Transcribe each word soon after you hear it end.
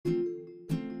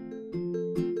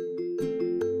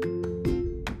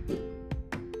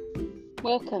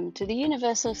Welcome to the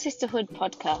Universal Sisterhood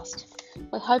podcast.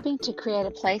 We're hoping to create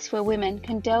a place where women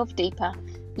can delve deeper,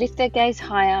 lift their gaze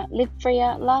higher, live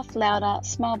freer, laugh louder,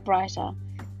 smile brighter,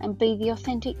 and be the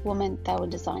authentic woman they were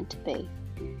designed to be.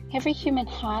 Every human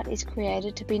heart is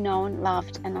created to be known,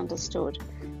 loved, and understood.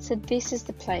 So this is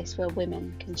the place where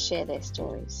women can share their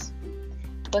stories.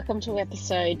 Welcome to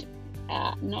episode,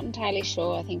 not entirely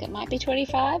sure, I think it might be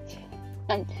 25.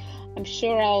 I'm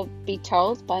sure I'll be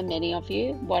told by many of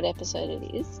you what episode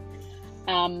it is.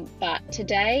 But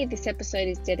today, this episode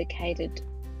is dedicated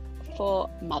for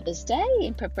Mother's Day,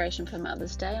 in preparation for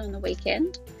Mother's Day on the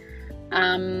weekend.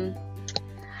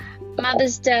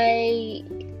 Mother's Day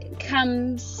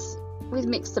comes with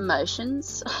mixed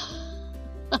emotions.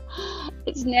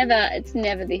 It's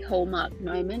never the hallmark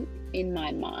moment in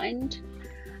my mind.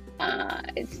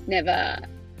 It's never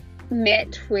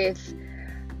met with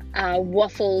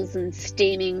waffles and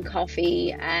steaming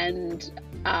coffee and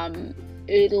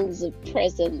oodles of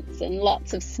presents and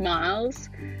lots of smiles.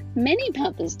 Many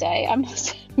Mother's Day, I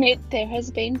must admit, there has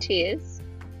been tears.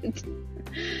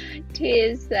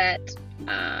 Tears that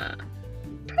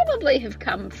probably have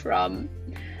come from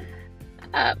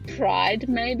pride,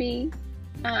 maybe.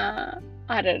 I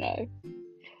don't know.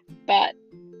 But,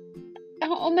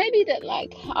 or maybe that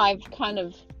like I've kind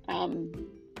of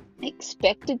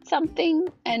expected something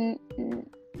and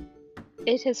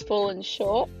it has fallen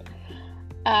short.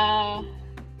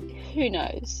 Who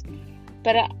knows?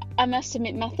 But I must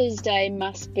admit, Mother's Day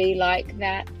must be like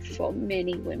that for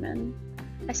many women,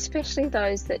 especially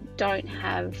those that don't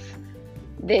have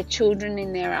their children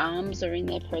in their arms or in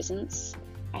their presence.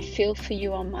 I feel for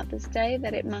you on Mother's Day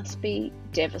that it must be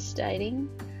devastating.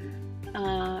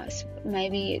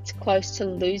 Maybe it's close to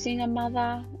losing a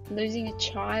mother, losing a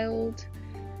child,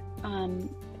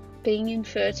 being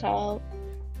infertile.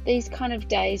 These kind of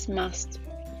days must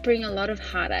bring a lot of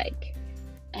heartache,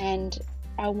 and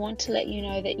I want to let you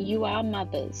know that you are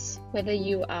mothers, whether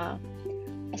you are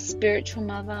a spiritual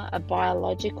mother, a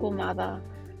biological mother,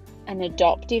 an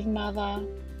adoptive mother,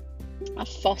 a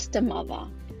foster mother.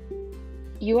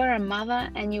 You are a mother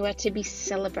and you are to be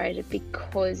celebrated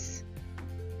because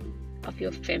of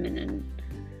your feminine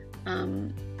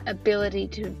ability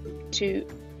to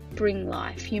bring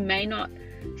life. You may not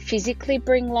physically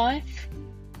bring life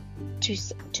to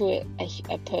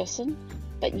a person,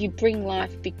 but you bring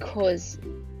life because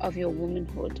of your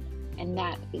womanhood, and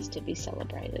that is to be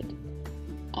celebrated.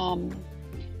 I'm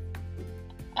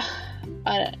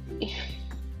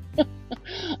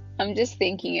just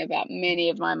thinking about many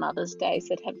of my Mother's Days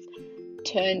that have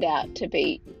turned out to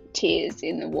be tears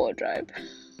in the wardrobe.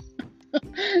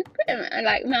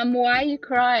 Like, Mum, why are you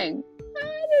crying?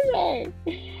 I don't know.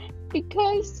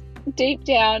 Because deep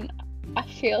down, I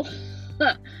feel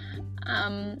not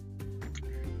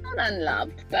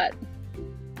unloved, but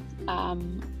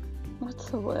what's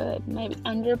the word? Maybe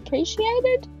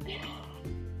underappreciated.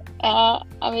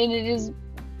 I mean, it is,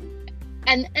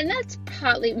 and that's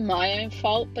partly my own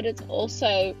fault, but it's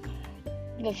also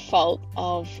the fault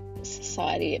of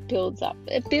society. It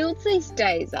builds these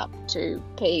days up to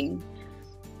being,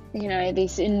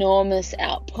 this enormous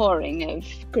outpouring of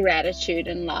gratitude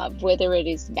and love, whether it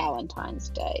is Valentine's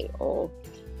Day or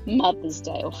Mother's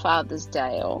Day or Father's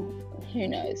Day or who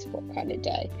knows what kind of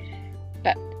day.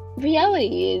 But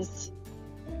reality is,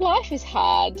 life is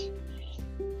hard,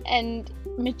 and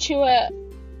mature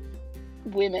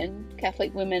women,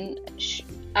 Catholic women,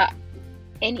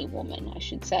 any woman I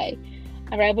should say,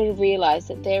 are able to realise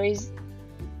that there is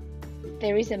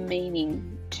a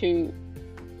meaning to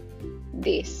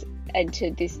this, and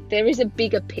to this there is a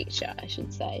bigger picture, I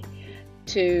should say,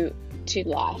 to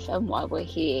life and why we're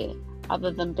here,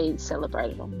 other than being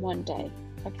celebrated on one day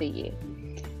of the year.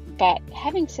 But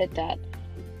having said that,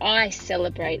 I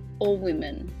celebrate all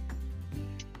women,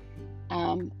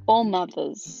 all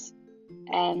mothers,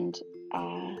 and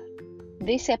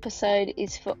this episode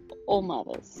is for all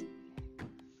mothers.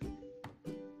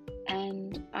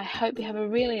 And I hope you have a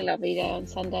really lovely day on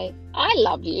Sunday. I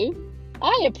love you.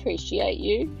 I appreciate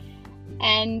you,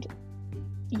 and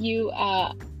you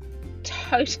are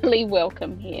totally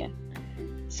welcome here.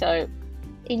 So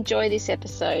enjoy this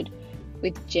episode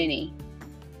with Jenny.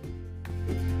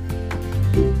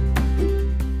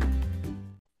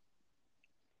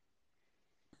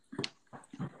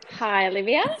 Hi,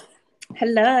 Olivia.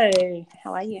 Hello,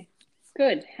 how are you?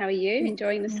 Good. How are you?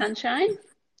 Enjoying the sunshine?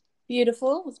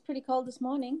 Beautiful. It was pretty cold this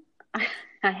morning. I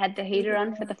had the heater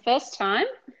on for the first time.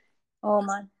 Oh,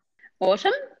 mine.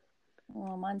 Autumn?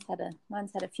 Oh, mine's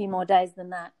had a few more days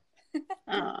than that.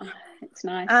 Oh, it's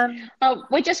nice.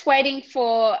 We're just waiting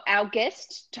for our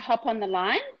guest to hop on the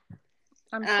line.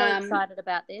 I'm so excited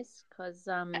about this because,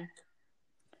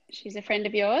 she's a friend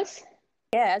of yours.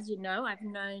 yeah, as you know, I've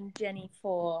known Jenny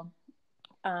for,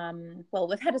 well,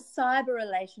 we've had a cyber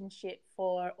relationship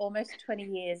for almost 20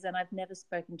 years, and I've never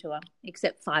spoken to her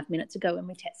except 5 minutes ago when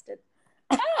we tested.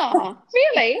 Oh,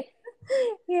 really?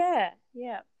 Yeah.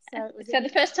 So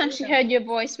the first time she heard your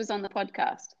voice was on the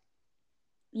podcast.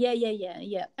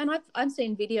 Yeah. And I've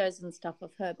seen videos and stuff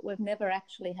of her, but we've never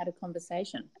actually had a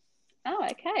conversation. Oh,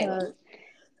 okay. So,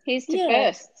 here's to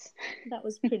firsts. That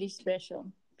was pretty special.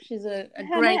 She's a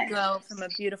How great nice. girl from a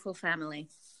beautiful family.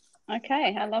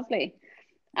 Okay, how lovely.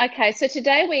 Okay, so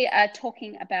today we are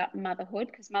talking about motherhood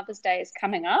because Mother's Day is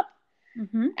coming up.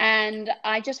 Mm-hmm. And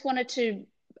I just wanted to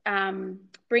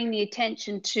bring the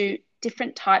attention to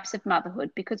different types of motherhood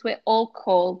because we're all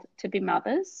called to be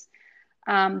mothers,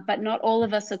 but not all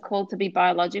of us are called to be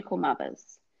biological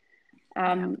mothers.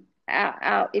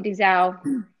 It is our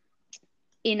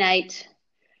innate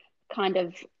kind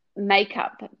of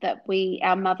makeup that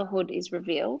our motherhood is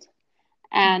revealed.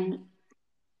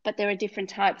 But there are different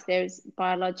types. There's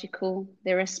biological,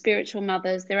 there are spiritual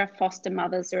mothers, there are foster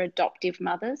mothers, there are adoptive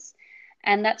mothers.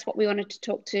 And that's what we wanted to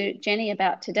talk to Jenny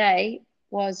about today,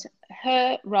 was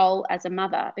her role as a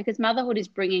mother, because motherhood is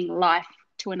bringing life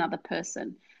to another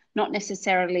person, not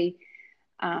necessarily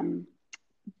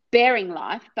bearing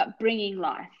life, but bringing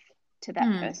life to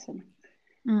that person.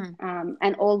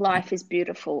 And all life is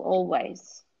beautiful,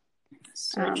 always.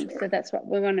 So that's what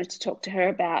we wanted to talk to her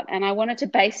about. And I wanted to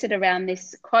base it around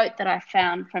this quote that I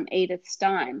found from Edith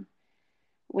Stein,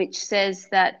 which says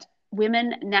that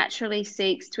women naturally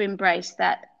seeks to embrace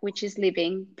that which is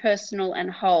living, personal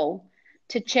and whole.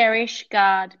 To cherish,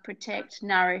 guard, protect,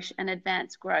 nourish and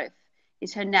advance growth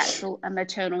is her natural and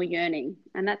maternal yearning.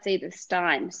 And that's Edith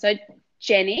Stein. So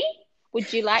Jenny,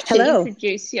 would you like to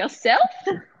introduce yourself?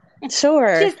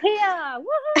 Sure. She's here.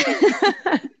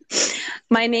 Woohoo!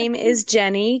 My name is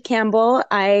Jenny Campbell.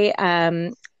 I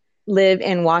live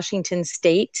in Washington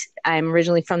State. I'm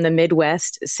originally from the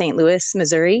Midwest, St. Louis,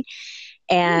 Missouri,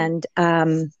 and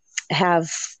am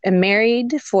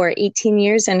married for 18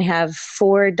 years and have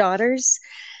 4 daughters,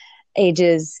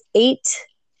 ages 8,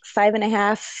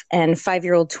 5.5, and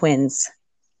 5-year-old twins.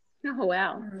 Oh,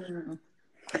 wow.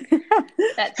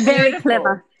 That's very beautiful.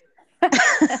 clever.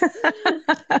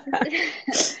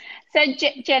 So,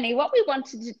 Jenny, what we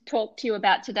wanted to talk to you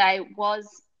about today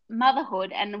was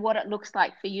motherhood and what it looks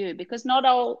like for you, because not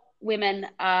all women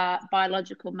are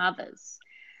biological mothers.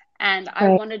 And I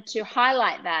wanted to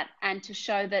highlight that and to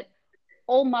show that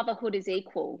all motherhood is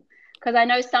equal. Because I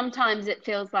know sometimes it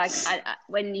feels like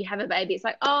when you have a baby, it's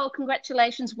like, oh,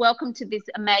 congratulations, welcome to this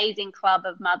amazing club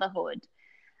of motherhood.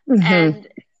 Mm-hmm. And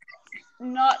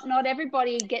not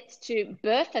everybody gets to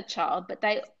birth a child, but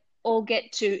they all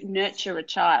get to nurture a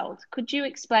child. Could you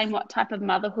explain what type of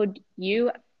motherhood you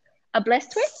are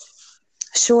blessed with?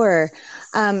 Sure.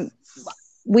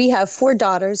 We have 4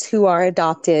 daughters who are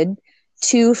adopted,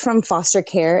 2 from foster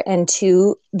care and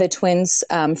 2, the twins,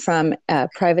 from a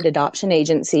private adoption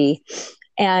agency.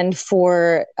 And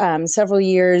for several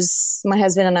years, my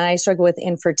husband and I struggled with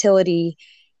infertility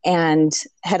and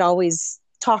had always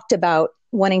talked about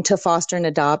wanting to foster and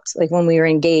adopt, like when we were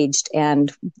engaged,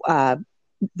 and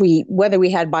whether we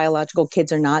had biological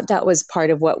kids or not, that was part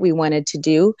of what we wanted to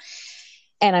do.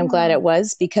 And I'm glad it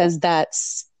was, because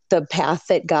that's the path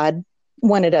that God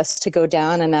wanted us to go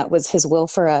down, and that was his will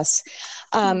for us.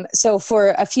 So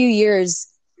for a few years,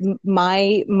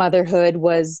 my motherhood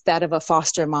was that of a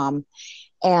foster mom.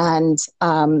 And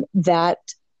that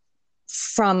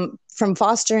from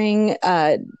fostering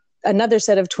another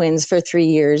set of twins for 3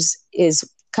 years is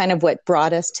kind of what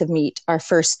brought us to meet our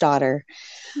first daughter.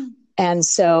 And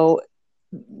so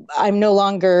I'm no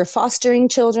longer fostering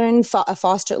children, a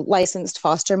licensed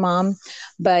foster mom,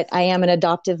 but I am an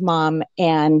adoptive mom.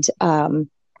 And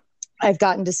I've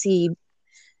gotten to see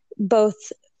both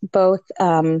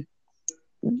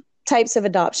types of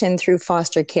adoption through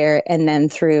foster care and then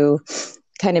through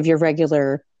kind of your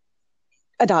regular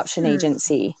adoption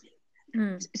agency.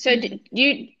 So do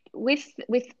you, with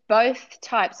both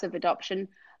types of adoption,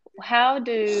 how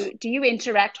do you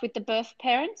interact with the birth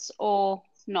parents or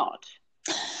not?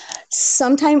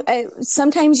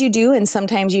 Sometimes you do and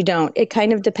sometimes you don't. It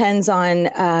kind of depends on,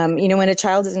 when a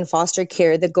child is in foster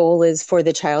care, the goal is for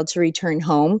the child to return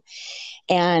home.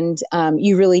 And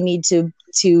you really need to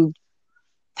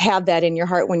have that in your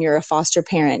heart when you're a foster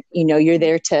parent. You're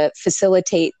there to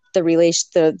facilitate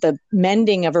the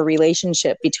mending of a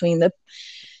relationship between the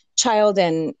child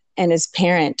and his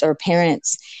parent or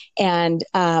parents. And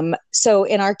so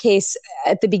in our case,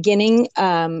 at the beginning,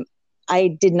 I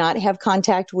did not have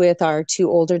contact with our 2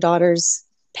 older daughters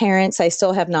parents. I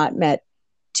still have not met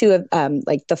two of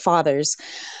like the fathers,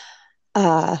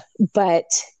 but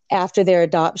after their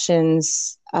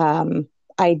adoptions,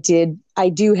 I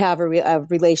do have a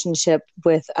relationship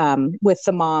with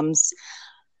the moms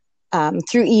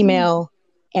through email,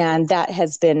 and that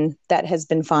has been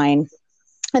fine.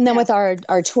 And then with our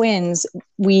twins,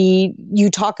 you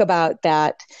talk about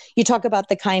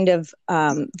the kind of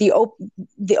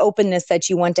the openness that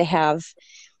you want to have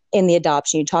in the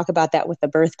adoption. You talk about that with the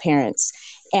birth parents,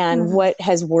 and what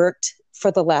has worked for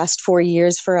the last 4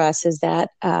 years for us is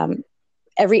that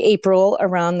every April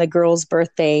around the girl's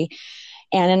birthday,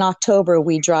 and in October,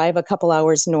 we drive a couple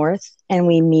hours north and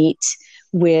we meet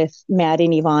with Maddie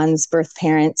and Yvonne's birth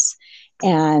parents,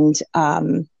 and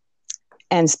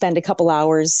spend a couple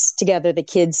hours together. The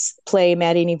kids play.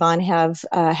 Maddie and Yvonne have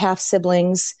half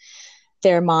siblings.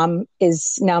 Their mom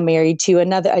is now married to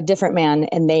a different man,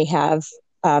 and they have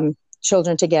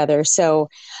children together. So,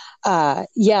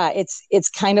 it's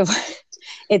kind of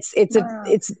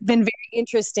it's been very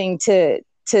interesting to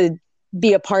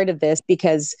be a part of this,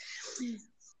 because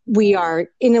we are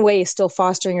in a way still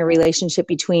fostering a relationship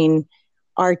between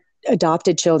our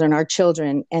adopted children, our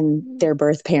children, and their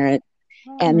birth parent.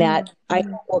 And that I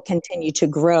think will continue to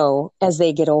grow as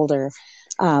they get older.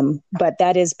 But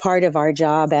that is part of our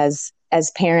job as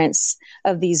parents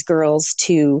of these girls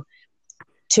to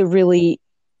really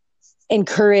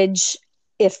encourage,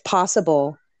 if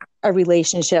possible, a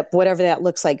relationship, whatever that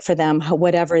looks like for them,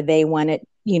 whatever they want it,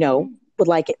 would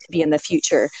like it to be in the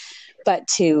future. But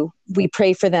we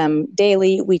pray for them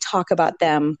daily. We talk about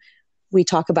them. We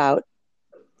talk about,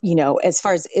 as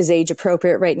far as is age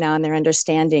appropriate right now, and their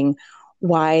understanding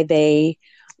why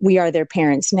we are their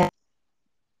parents now.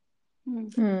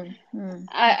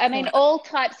 I mean, all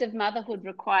types of motherhood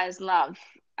requires love.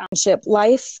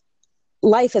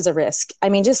 Life is a risk. I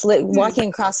mean, just walking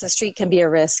across the street can be a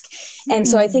risk. And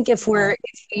so I think if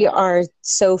we are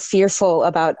so fearful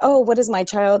about, what is my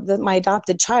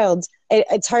adopted child,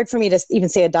 it's hard for me to even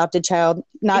say adopted child,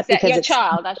 not because your it's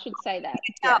child, I should say that.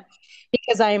 Yeah.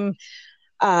 Because I'm,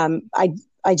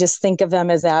 I just think of them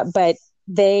as that, but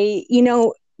they,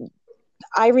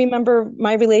 I remember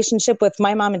my relationship with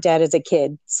my mom and dad as a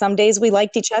kid. Some days we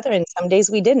liked each other and some days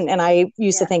we didn't. And I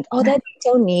used to think, that's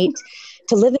so neat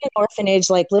to live in an orphanage,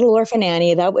 like little orphan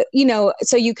Annie.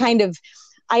 So you kind of,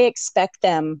 I expect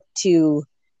them to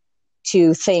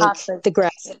think the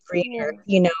grass is greener,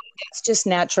 it's just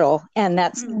natural. And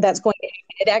that's going to,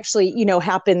 it actually,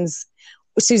 happens.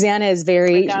 Susanna is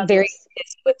very, very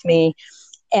with me,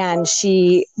 and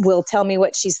she will tell me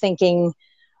what she's thinking,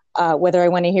 whether I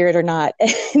want to hear it or not.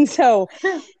 And so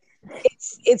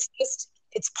it's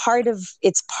part of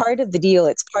the deal.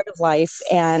 It's part of life,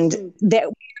 and that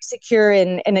we're secure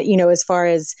and as far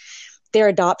as their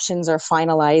adoptions are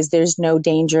finalized, there's no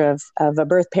danger of a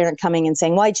birth parent coming and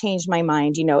saying, well, I changed my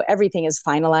mind. Everything is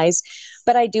finalized,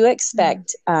 but I do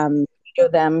expect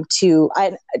them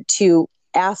to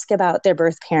ask about their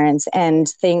birth parents and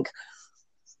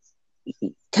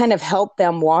kind of help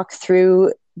them walk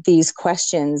through these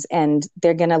questions, and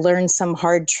they're going to learn some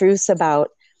hard truths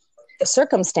about the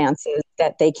circumstances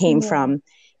that they came from.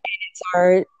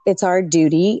 And it's our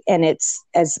duty, and it's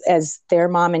as their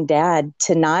mom and dad,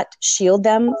 to not shield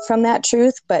them from that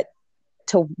truth, but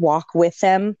to walk with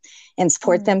them and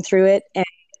support them through it. And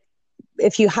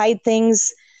if you hide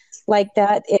things like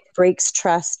that, it breaks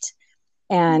trust,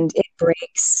 and it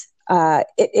breaks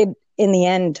it in the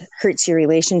end hurts your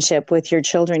relationship with your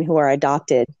children who are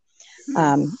adopted.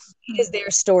 It is their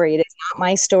story. It is not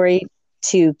my story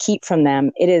to keep from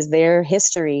them. It is their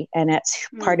history, and that's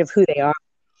part of who they are.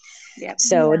 Yep.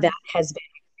 So that has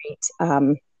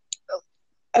been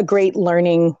a great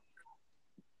learning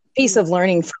piece of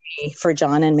learning for me, for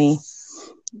John and me.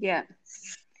 Yeah.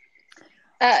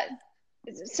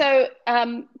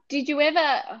 Did you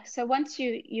ever? So once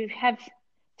you have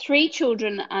 3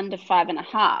 children under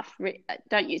 5.5,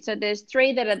 don't you? So there's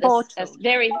 3 that are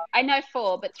very, I know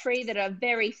 4, but 3 that are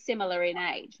very similar in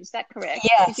age. Is that correct?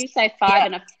 Yes. Did you say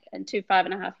 5 and 2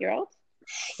 5.5-year-olds?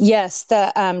 Yes,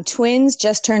 the twins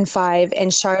just turned 5,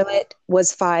 and Charlotte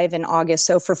was 5 in August.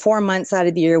 So for 4 months out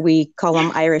of the year, we call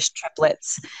them Irish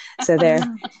triplets. So they're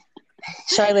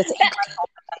Charlotte's.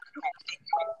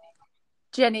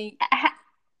 Jenny,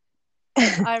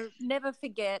 I never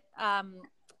forget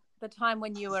the time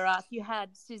when you were asked. You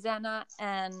had Susanna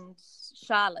and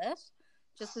Charlotte,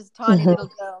 just as tiny little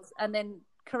girls, and then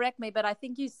correct me, but I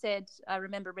think you said, I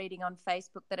remember reading on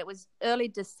Facebook that it was early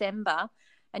December,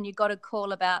 and you got a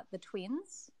call about the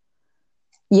twins.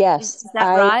 Yes, is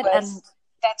that right?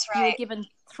 That's right. You were given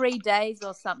 3 days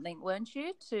or something, weren't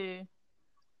you?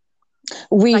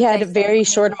 We Like had they a say, very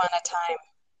short whenever. amount of time.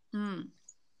 Mm. And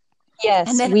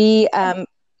Yes, then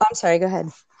I'm sorry, go ahead.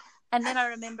 And then I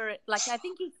remember it, like I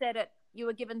think you said it, you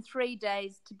were given 3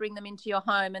 days to bring them into your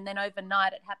home, and then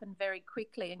overnight it happened very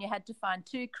quickly, and you had to find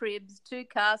 2 cribs, 2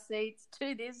 car seats,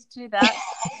 2 this, 2 that.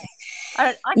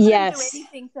 I couldn't do Yes,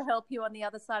 anything to help you on the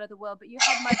other side of the world, but you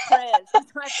had my prayers. I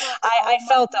thought, I oh my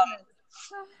felt them. goodness.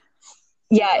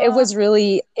 Yeah, it Oh, was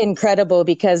really incredible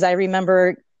because I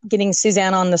remember getting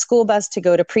Suzanne on the school bus to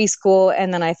go to preschool.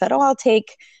 And then I thought, oh, I'll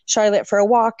take Charlotte for a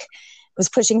walk. I was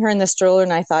pushing her in the stroller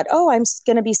and I thought, oh, I'm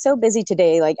going to be so busy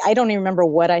today. Like, I don't even remember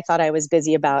what I thought I was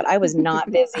busy about. I was not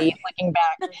busy looking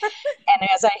back. And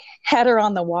as I had her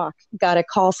on the walk, got a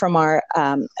call from our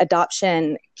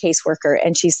adoption caseworker.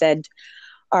 And she said,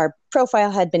 our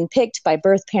profile had been picked by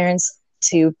birth parents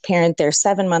to parent their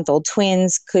 7-month-old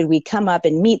twins. Could we come up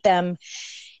and meet them?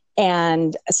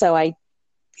 And so I,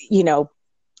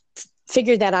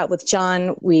 figured that out with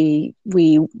John. We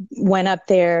went up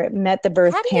there, met the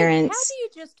birth parents. How do you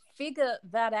just figure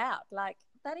that out? Like,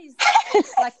 that is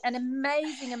like an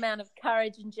amazing amount of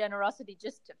courage and generosity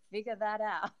just to figure that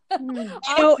out.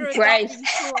 After adopting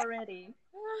 2 already.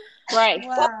 Right.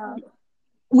 Wow.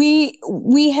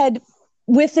 We had,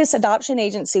 with this adoption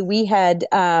agency, we had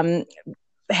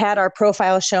had our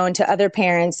profile shown to other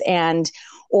parents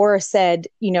or said,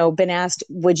 been asked,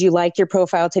 would you like your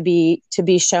profile to be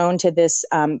shown to this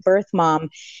birth mom?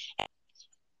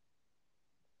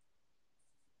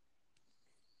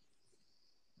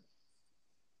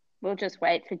 We'll just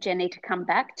wait for Jenny to come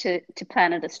back to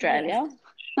Planet Australia.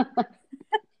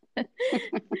 Yeah.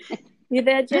 You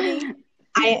there, Jenny?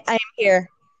 I am here.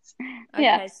 Okay,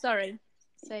 Yeah. Sorry.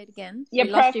 Say it again. Your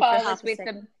profile is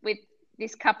with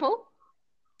this couple?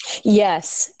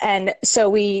 Yes. And so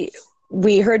we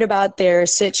heard about their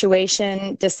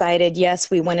situation, decided,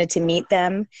 yes, we wanted to meet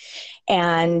them,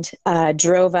 and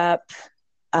drove up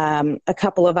a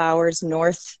couple of hours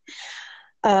north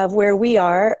of where we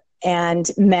are and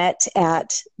met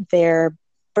at their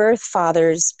birth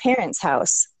father's parents'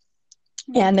 house.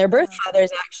 And their birth father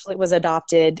actually was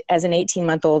adopted as an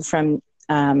 18-month-old from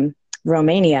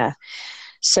Romania.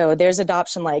 So there's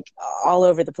adoption like all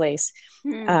over the place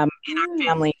in our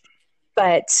family.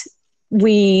 But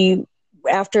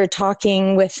after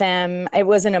talking with them, it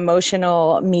was an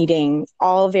emotional meeting,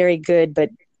 all very good,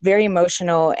 but very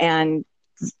emotional and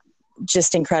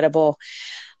just incredible.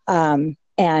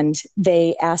 And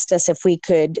they asked us if we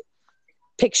could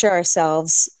picture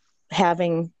ourselves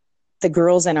having the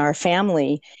girls in our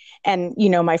family. And,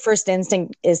 my first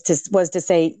instinct was to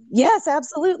say, yes,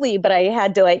 absolutely. But I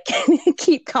had to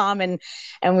keep calm. And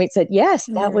we said, yes,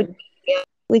 that would be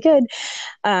really good.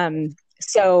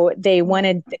 So they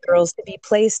wanted the girls to be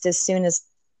placed as soon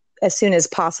as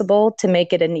possible to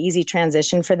make it an easy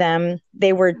transition for them.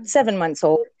 They were 7 months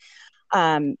old.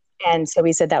 And so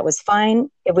we said that was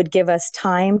fine. It would give us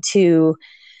time to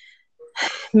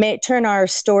turn our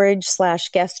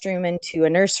storage/guest room into a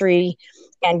nursery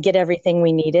and get everything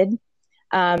we needed.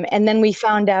 And then we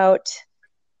found out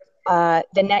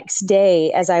the next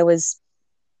day, as I was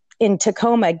in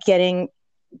Tacoma getting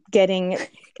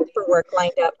paperwork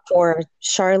lined up for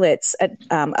Charlotte's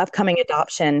upcoming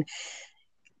adoption,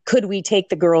 could we take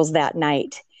the girls that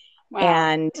night? Wow.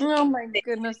 And oh my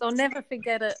goodness, I'll never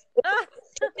forget it.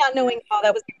 Not knowing how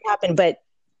that was going to happen, but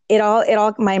it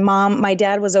all. My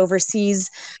dad was overseas,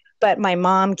 but my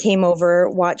mom came over,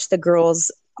 watched the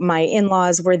girls. My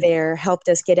in-laws were there, helped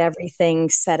us get everything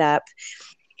set up,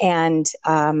 and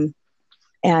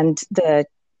the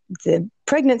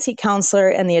pregnancy counselor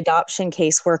and the adoption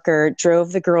caseworker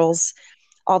drove the girls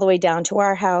all the way down to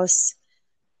our house.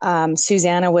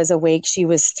 Susanna was awake. She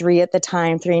was 3 at the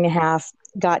time, 3.5,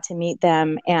 got to meet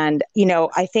them. And,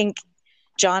 I think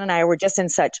John and I were just in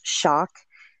such shock.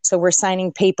 So we're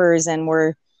signing papers and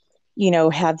we're,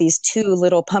 have these 2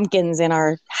 little pumpkins in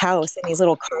our house and these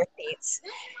little car seats.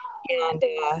 And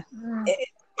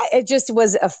it just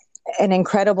was an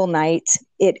incredible night.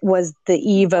 It was the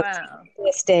eve of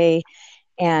this day.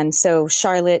 And so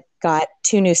Charlotte got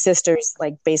 2 new sisters,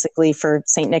 basically for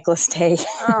St. Nicholas Day.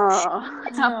 Oh,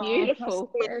 how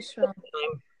beautiful.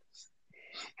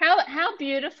 How How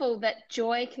beautiful that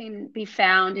joy can be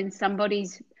found in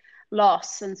somebody's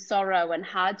loss and sorrow and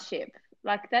hardship.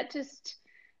 That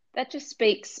just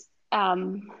speaks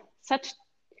such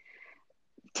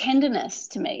tenderness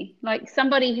to me.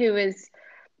 Somebody who is,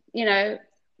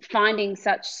 finding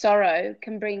such sorrow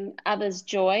can bring others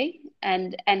joy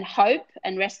and hope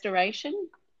and restoration.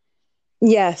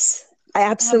 Yes,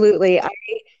 absolutely. I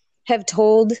have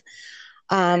told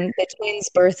the twins'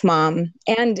 birth mom,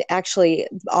 and actually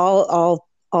all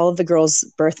of the girls'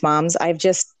 birth moms, I've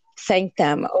just thank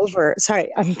them over.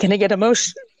 Sorry, I'm going to get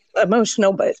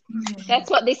emotional, but that's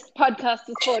what this podcast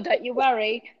is for. Don't you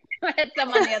worry. I had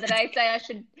someone the other day say I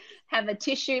should have a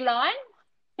tissue line.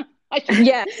 I should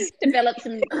develop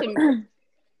some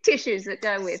tissues that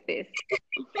go with this.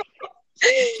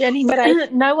 Jenny,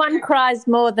 no one cries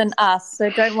more than us, so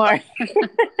don't worry.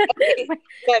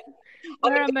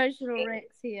 We're emotional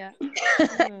wrecks here.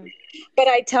 But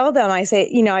I tell them, I say,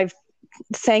 I've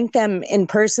thanked them in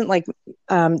person, like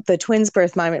the twins'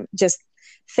 birth mom, just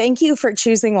thank you for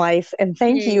choosing life, and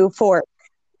thank you for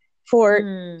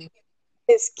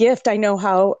this gift. I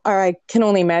know I can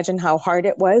only imagine how hard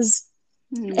it was.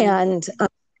 And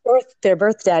their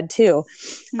birth dad too.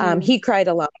 He cried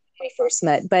a lot when we first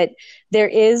met, but there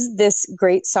is this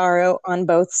great sorrow on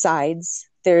both sides.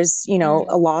 There's, a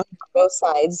loss on both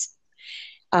sides.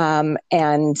 But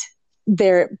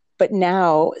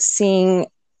now seeing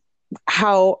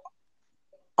how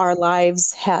our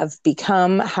lives have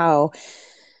become, how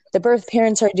the birth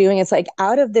parents are doing, it's like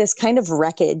out of this kind of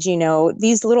wreckage,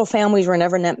 these little families were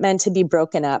never meant to be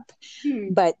broken up,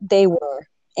 but they were.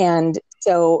 And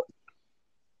so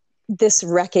this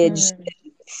wreckage,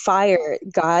 fire,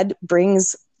 God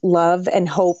brings love and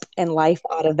hope and life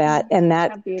out of that. And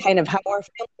that kind of how our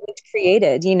family was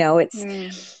created, it's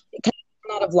kind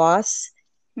of out of loss.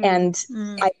 And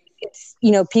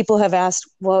people have asked,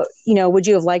 well, would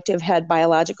you have liked to have had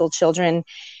biological children?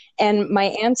 And my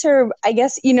answer, I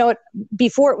guess,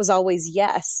 before it was always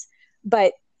yes,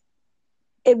 but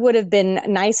it would have been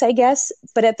nice, I guess.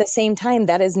 But at the same time,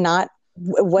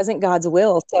 wasn't God's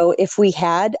will. So if we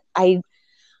had, I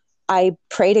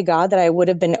pray to God that I would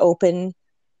have been open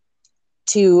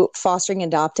to fostering,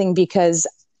 adopting, because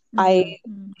I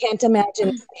can't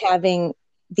imagine having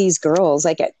these girls.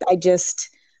 Like I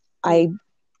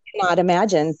cannot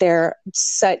imagine. They're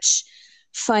such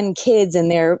fun kids,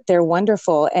 and they're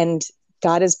wonderful, and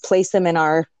God has placed them in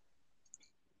our.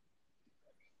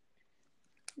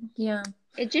 Yeah.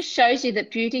 It just shows you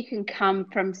that beauty can come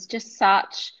from just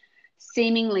such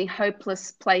seemingly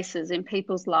hopeless places in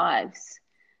people's lives.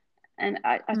 And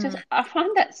I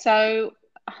find that so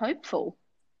hopeful.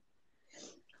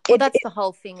 Well, that's the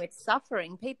whole thing with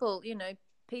suffering. People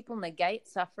negate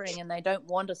suffering and they don't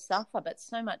want to suffer, but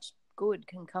so much good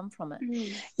can come from it.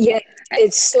 Yeah,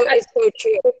 it's so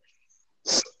true.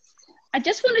 I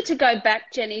just wanted to go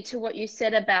back, Jenny, to what you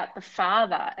said about the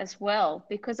father as well,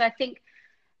 because I think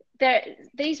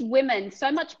these women,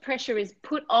 so much pressure is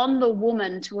put on the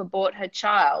woman to abort her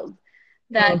child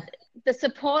that the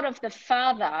support of the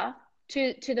father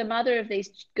to the mother of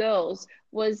these girls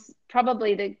was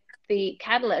probably the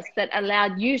catalyst that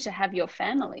allowed you to have your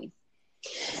family.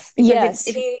 Yes.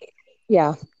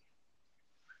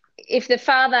 If the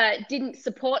father didn't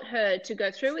support her to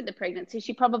go through with the pregnancy,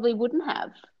 she probably wouldn't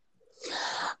have.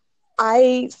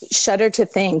 I shudder to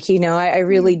think, I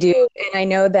really do. And I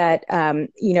know that,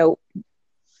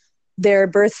 their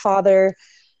birth father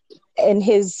in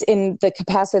the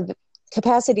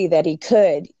capacity that he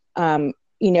could,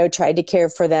 tried to care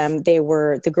for them.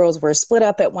 The girls were split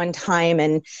up at one time,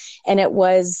 and it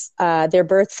was their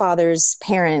birth father's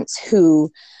parents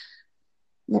who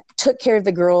took care of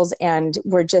the girls and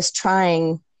were just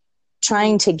trying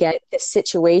to get the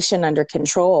situation under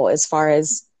control, as far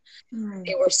as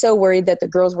they were so worried that the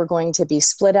girls were going to be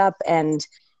split up and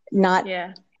not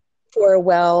for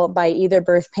well by either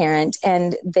birth parent.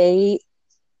 And they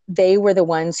were the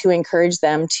ones who encouraged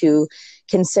them to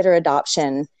consider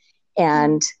adoption.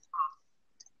 And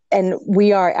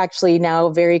we are actually now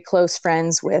very close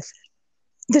friends with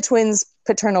the twins'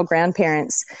 paternal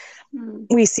grandparents.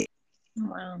 We see it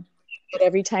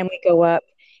every time we go up,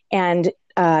 and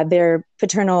their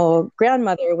paternal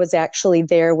grandmother was actually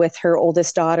there with her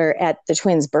oldest daughter at the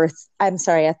twins'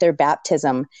 at their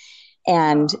baptism.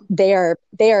 And they are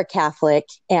Catholic.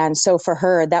 And so for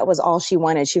her, that was all she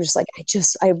wanted. She was like,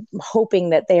 I'm hoping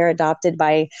that they are adopted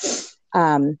by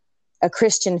a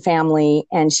Christian family.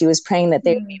 And she was praying that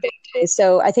they would be baptized.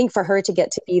 So I think for her to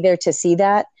get to be there to see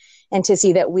that, and to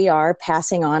see that we are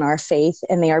passing on our faith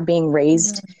and they are being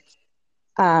raised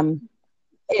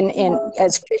and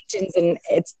as Christians, and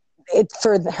it's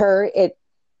for her,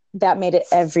 that made it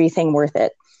everything worth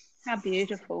it. How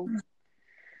beautiful.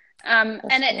 And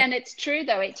it's true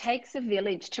though, it takes a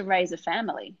village to raise a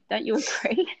family. Don't you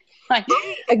agree? Like,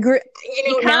 I agree.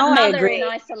 You can't mother in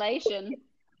isolation.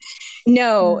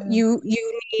 No, you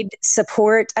need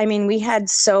support. I mean, we had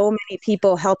so many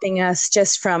people helping us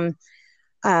just from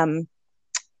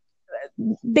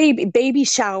baby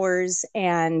showers,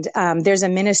 and there's a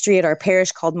ministry at our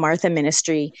parish called Martha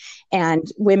Ministry, and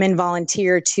women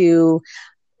volunteer to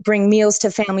bring meals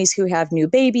to families who have new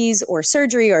babies or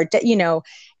surgery or,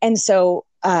 and so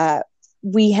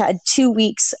we had 2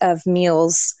 weeks of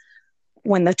meals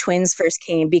when the twins first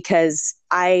came, because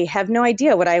I have no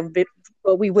idea what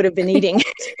we would have been eating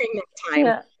during that time.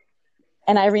 Yeah.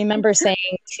 And I remember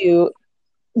saying to,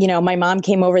 my mom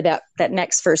came over that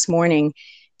next first morning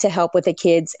to help with the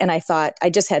kids. And I thought I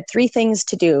just had 3 things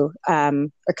to do. A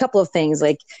couple of things,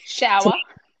 like shower.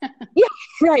 Yeah,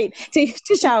 right.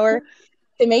 To shower,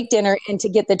 to make dinner, and to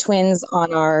get the twins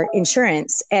on our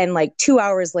insurance. And like 2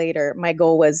 hours later, my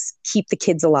goal was keep the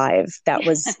kids alive. That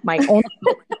was my only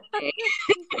goal.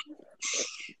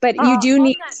 But you do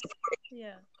need support.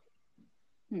 Yeah.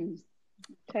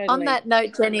 Totally. On that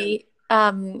note, Jenny,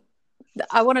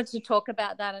 I wanted to talk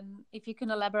about that, and if you can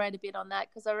elaborate a bit on that,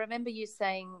 because I remember you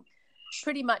saying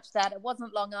pretty much that it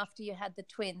wasn't long after you had the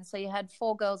twins. So you had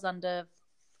 4 girls under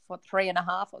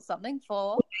 3.5 or something,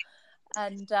 4.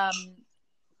 And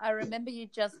I remember you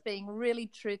just being really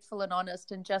truthful and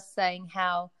honest and just saying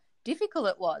how difficult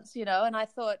it was, and I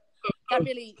thought that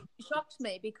really shocked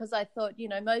me, because I thought,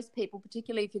 most people,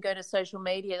 particularly if you go to social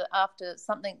media after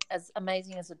something as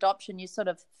amazing as adoption, you sort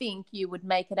of think you would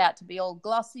make it out to be all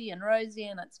glossy and rosy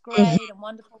and it's great and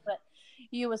wonderful, but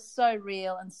you were so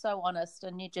real and so honest,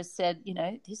 and you just said,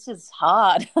 this is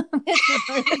hard. This is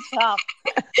really tough.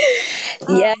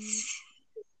 Yes.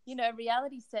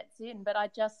 Reality sets in, but I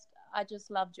just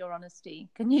loved your honesty.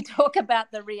 Can you talk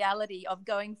about the reality of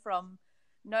going from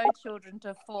no children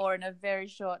to 4 in a very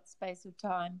short space of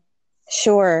time?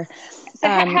 Sure. So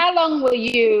how long were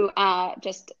you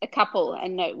just a couple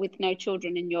and with no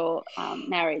children in your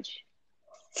marriage?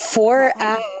 For,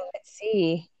 let's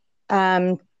see,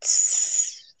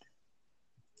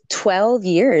 12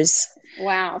 years.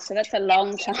 Wow. So that's a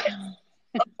long time.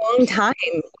 A long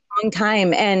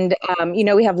time. And,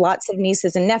 we have lots of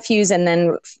nieces and nephews, and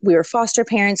then we were foster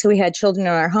parents, so we had children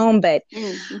in our home. But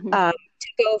to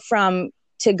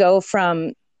go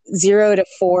from 0 to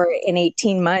 4 in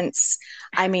 18 months,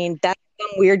 I mean, that's some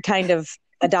weird kind of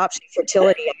adoption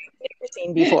fertility I've never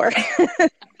seen before.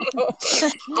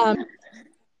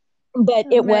 But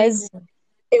it was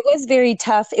very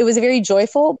tough. It was very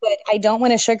joyful, but I don't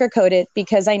want to sugarcoat it,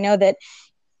 because I know that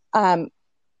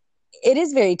it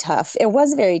is very tough. It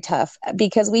was very tough,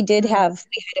 because we had a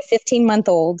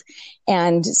 15-month-old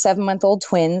and 7-month-old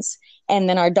twins. And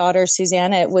then our daughter,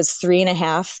 Susanna, was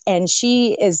 3.5. And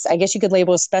she is, I guess you could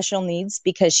label, special needs,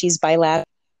 because she's bilateral.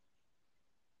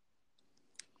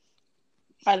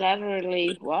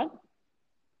 Bilaterally what?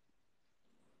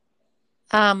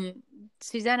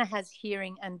 Susanna has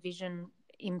hearing and vision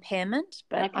impairment,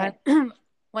 but okay.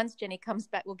 Once Jenny comes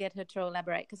back, we'll get her to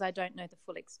elaborate, because I don't know the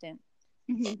full extent.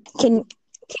 Can you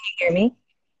hear me?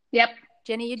 Yep.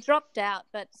 Jenny, you dropped out,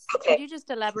 but could you just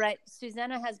elaborate?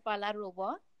 Susanna has bilateral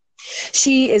what?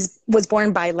 She was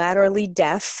born bilaterally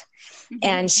deaf,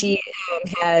 and she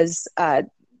has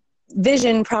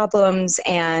vision problems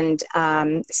and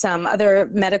some other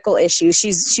medical issues.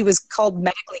 She was called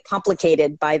medically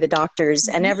complicated by the doctors,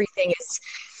 and everything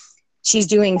she's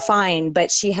doing fine,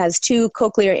 but she has 2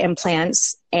 cochlear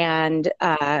implants and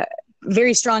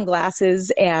very strong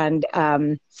glasses, and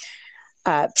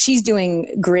she's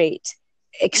doing great,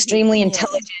 extremely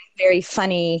intelligent, very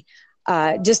funny,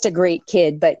 just a great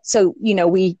kid. But so,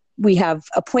 we have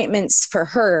appointments for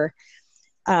her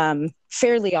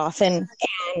fairly often.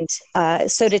 And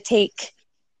so to take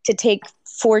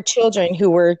 4 children who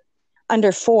were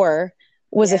under 4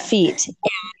 was a feat.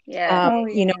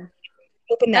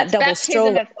 Open that double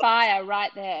stroller. Baptism of fire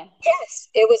right there. Yes,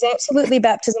 it was absolutely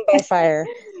baptism by fire.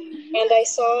 And I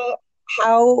saw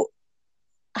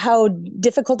how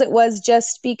difficult it was,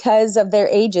 just because of their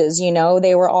ages.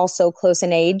 They were all so close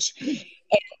in age, and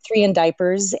 3 in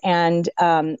diapers. And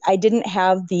I didn't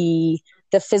have the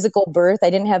physical birth. I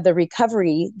didn't have the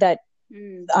recovery that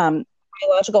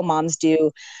biological moms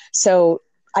do. So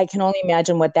I can only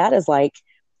imagine what that is like.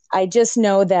 I just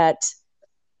know that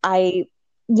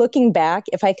looking back,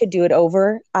 if I could do it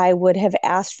over, I would have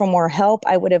asked for more help.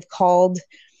 I would have called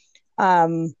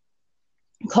friends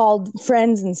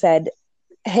and said,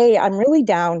 hey, I'm really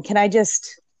down. Can I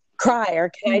just cry, or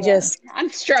can I just I'm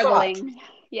struggling. Talk?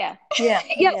 Yeah. Yes,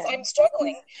 I'm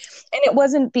struggling. And it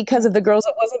wasn't because of the girls.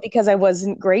 It wasn't because I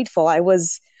wasn't grateful. I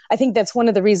think that's one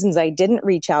of the reasons I didn't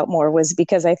reach out more, was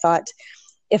because I thought,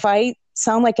 if I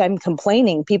sound like I'm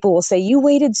complaining, people will say, you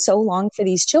waited so long for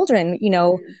these children,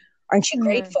 aren't you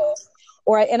grateful?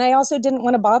 And I also didn't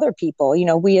want to bother people.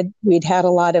 We'd had a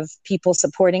lot of people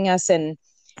supporting us, and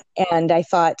I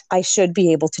thought I should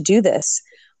be able to do this.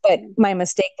 But my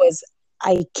mistake was,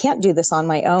 I can't do this on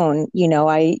my own.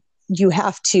 you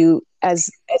have to, as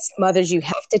mothers, you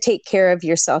have to take care of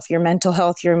yourself, your mental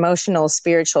health, your emotional,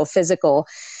 spiritual, physical,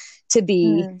 to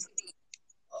be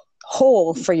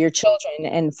whole for your children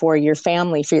and for your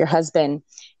family, for your husband.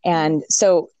 And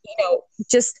so,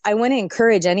 just, I want to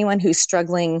encourage anyone who's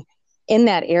struggling in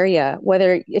that area,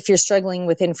 whether if you're struggling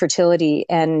with infertility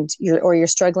and you're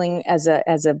struggling as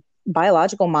a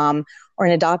biological mom or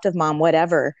an adoptive mom,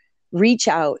 whatever, reach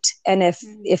out. And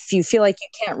if you feel like you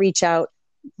can't reach out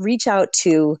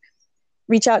to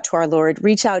our Lord,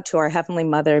 reach out to our Heavenly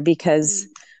Mother, because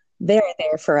they're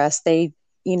there for us. They,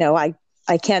 I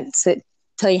can't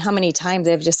tell you how many times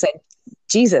I've just said,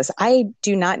 Jesus, I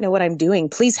do not know what I'm doing.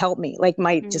 Please help me. Like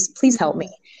just please help me.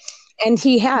 And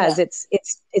he has. Yeah.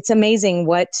 It's amazing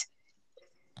what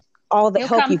all the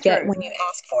help you get when you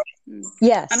ask for it.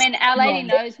 Yes. I mean, Our Lady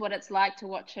knows what it's like to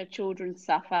watch her children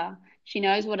suffer. She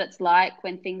knows what it's like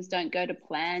when things don't go to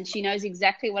plan. She knows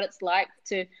exactly what it's like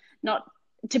to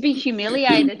be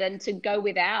humiliated and to go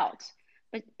without.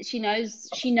 But she knows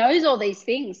all these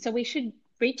things. So we should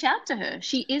reach out to her.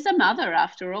 She is a mother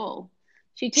after all.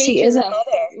 She teaches us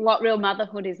what real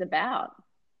motherhood is about.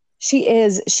 She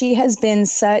is. She has been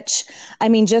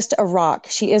just a rock.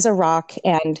 She is a rock,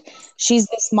 and she's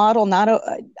this model,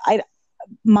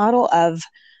 model of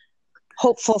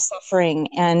hopeful suffering.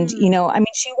 And,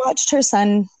 she watched her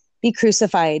son be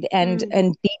crucified and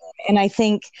beaten. And I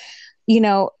think,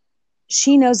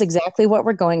 she knows exactly what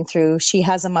we're going through. She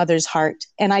has a mother's heart.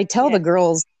 And I tell the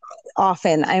girls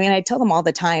often, I tell them all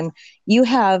the time, you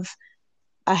have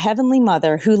a heavenly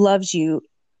mother who loves you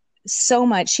so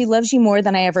much. She loves you more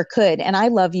than I ever could. And I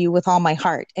love you with all my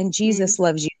heart. And Jesus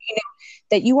loves you,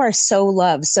 that you are so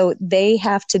loved. So they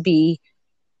have to be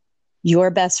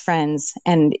your best friends.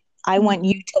 And I want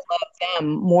you to love them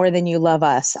more than you love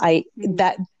us.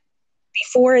 That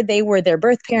before they were their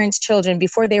birth parents' children,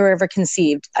 before they were ever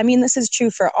conceived. This is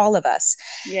true for all of us.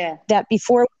 Yeah. That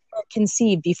before we were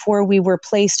conceived, before we were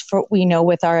placed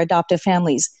with our adoptive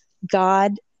families,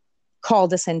 God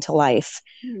called us into life.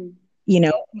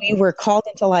 We were called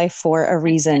into life for a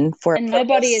reason, and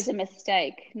nobody is a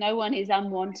mistake. No one is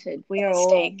unwanted. We're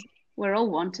all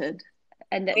wanted,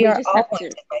 and that we just have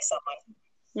to. By someone.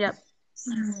 Yep.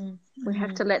 We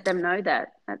have to let them know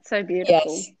that. That's so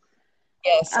beautiful.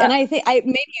 Yes. And I think maybe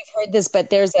you've heard this,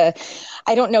 but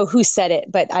I don't know who said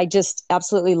it, but I just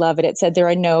absolutely love it. It said there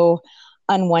are no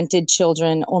unwanted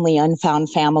children, only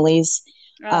unfound families.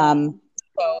 So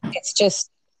it's just,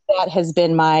 that has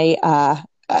been my,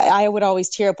 I would always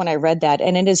tear up when I read that.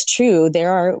 And it is true.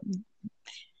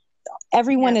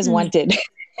 Everyone is wanted.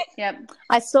 Yep.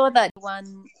 I saw that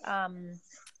one,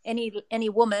 any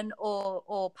woman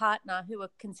or partner who were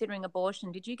considering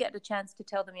abortion, did you get a chance to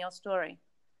tell them your story?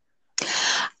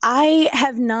 I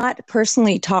have not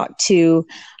personally talked to,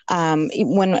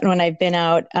 when I've been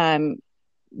out,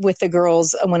 with the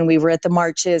girls, when we were at the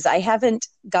marches, I haven't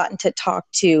gotten to talk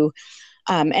to,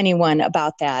 anyone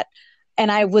about that.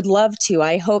 And I would love to.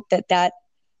 I hope that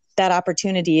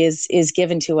opportunity is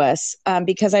given to us,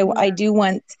 because I do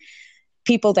want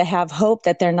people to have hope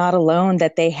that they're not alone,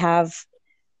 that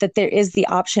there is the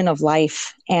option of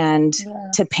life and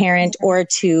to parent or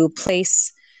to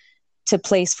place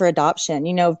for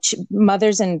adoption.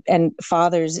 Mothers and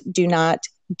fathers do not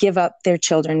give up their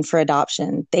children for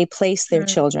adoption. They place their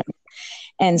children.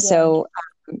 And so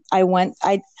I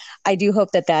do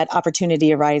hope that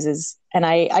opportunity arises. And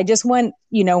I just want,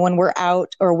 when we're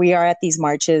out or we are at these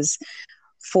marches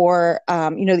for,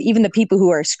 even the people who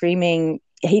are screaming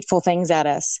hateful things at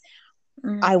us,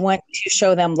 I want to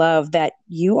show them love, that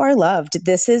you are loved.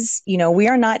 This is, we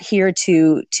are not here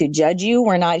to judge you.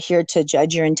 We're not here to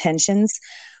judge your intentions.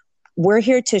 We're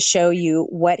here to show you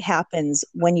what happens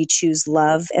when you choose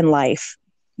love and life.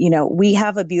 We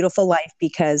have a beautiful life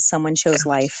because someone chose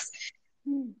life.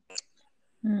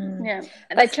 Yeah,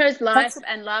 they chose life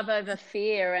and love over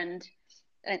fear and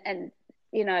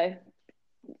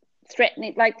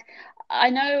threatening. Like, I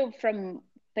know from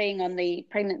being on the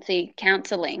pregnancy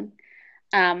counselling,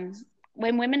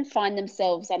 when women find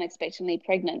themselves unexpectedly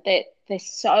pregnant, they're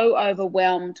so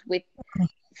overwhelmed with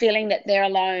feeling that they're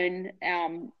alone.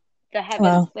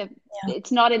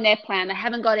 It's not in their plan. They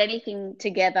haven't got anything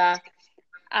together.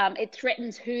 It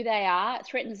threatens who they are. It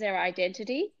threatens their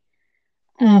identity.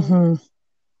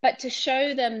 But to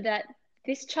show them that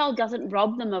this child doesn't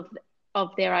rob them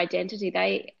of their identity.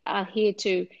 They are here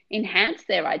to enhance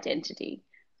their identity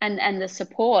and the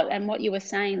support. And what you were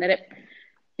saying, that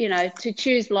to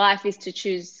choose life is to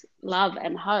choose love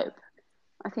and hope.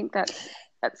 I think that's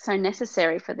so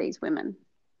necessary for these women.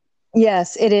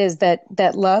 Yes, it is,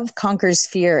 that love conquers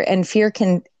fear, and fear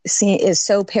is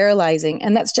so paralyzing.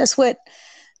 And that's just what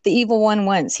the evil one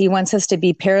wants. He wants us to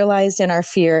be paralyzed in our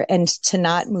fear and to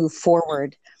not move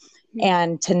forward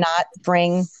and to not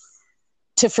bring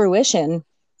to fruition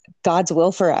God's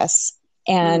will for us.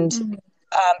 And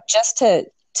just to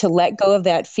let go of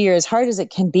that fear, as hard as it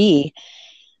can be.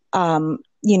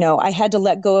 I had to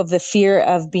let go of the fear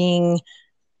of being,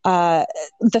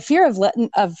 the fear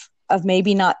of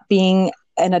maybe not being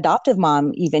an adoptive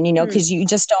mom, even, because you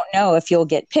just don't know if you'll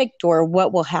get picked or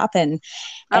what will happen.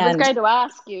 I was going to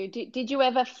ask you, did you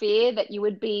ever fear that you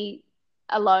would be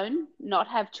alone, not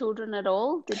have children at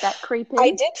all? Did that creep in?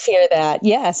 I did fear that,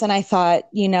 yes. And I thought,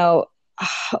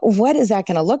 what is that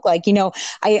going to look like?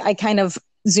 I kind of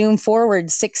zoom forward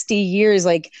 60 years,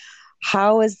 like,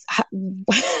 who's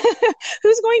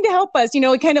going to help us?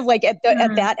 Kind of like at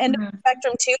that end of the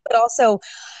spectrum too, but also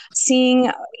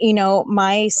seeing,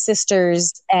 my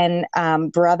sisters and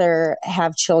brother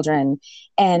have children,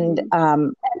 and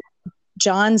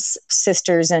John's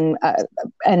sisters and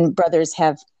brothers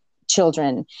have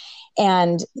children,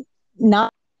 and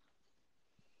not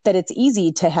that it's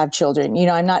easy to have children.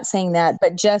 I'm not saying that,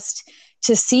 but just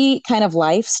to see kind of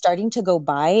life starting to go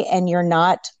by, and you're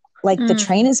not like the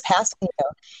train is passing you,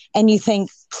 and you think,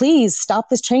 please stop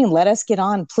this train. Let us get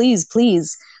on, please.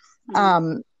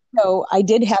 So I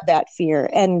did have that fear,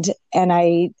 and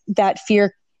that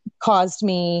fear caused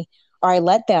me, or I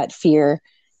let that fear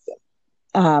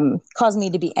cause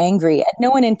me to be angry at no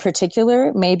one in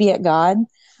particular, maybe at God,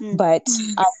 but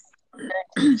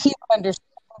he would understand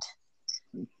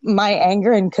my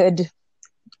anger and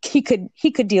he could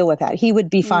deal with that. He would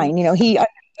be fine. He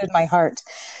understood my heart.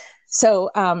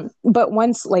 So, but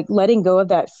once, like, letting go of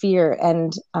that fear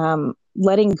and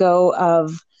letting go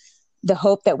of the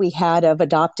hope that we had of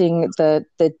adopting the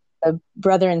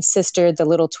brother and sister, the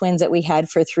little twins that we had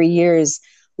for 3 years,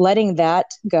 letting that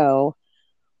go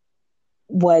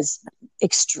was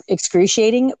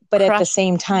excruciating. But at the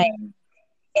same time,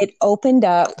 it opened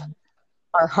up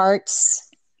our hearts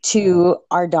to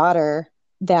our daughter,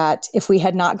 that if we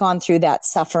had not gone through that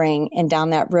suffering and down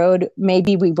that road,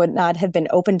 maybe we would not have been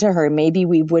open to her. Maybe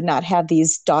we would not have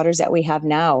these daughters that we have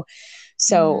now.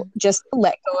 So just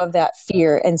let go of that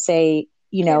fear and say,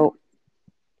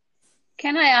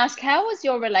 Can I ask, how was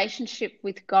your relationship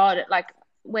with God? Like,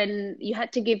 when you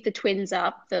had to give the twins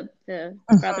up, the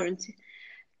brother and sister,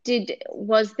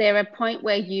 was there a point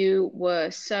where you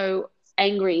were so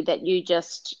angry that you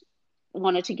just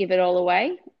wanted to give it all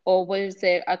away? Or was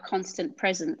there a constant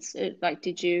presence? Like,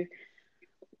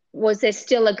 was there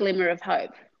still a glimmer of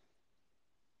hope?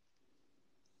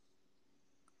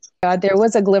 God, there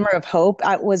was a glimmer of hope.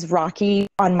 It was rocky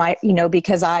on my,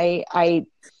 because I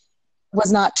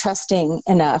was not trusting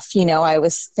enough. I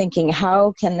was thinking,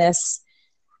 how can this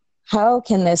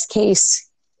case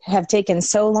have taken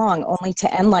so long only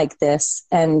to end like this,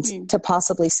 and to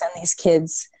possibly send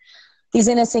these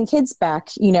innocent kids back,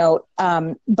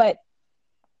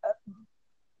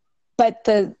 but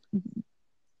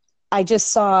I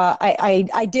just saw,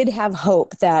 I did have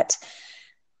hope that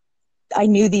I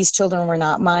knew these children were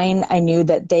not mine. I knew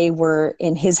that they were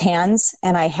in his hands,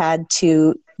 and I had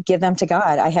to give them to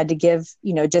God. I had to give,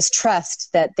 just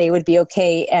trust that they would be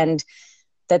okay, and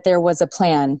that there was a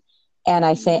plan. And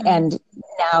I think, and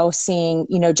now seeing,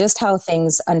 just how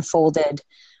things unfolded,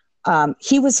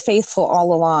 he was faithful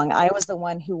all along. I was the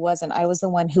one who wasn't. I was the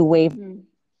one who wavered.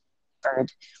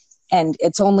 And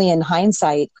it's only in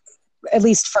hindsight, at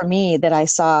least for me, that I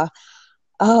saw,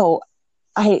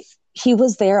 he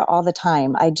was there all the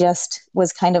time. I just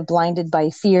was kind of blinded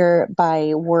by fear,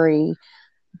 by worry,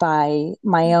 by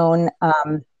my own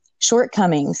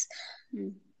shortcomings,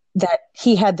 that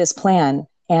he had this plan.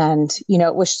 And,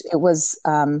 it was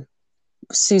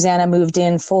Susanna moved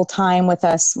in full time with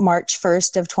us March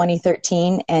 1st of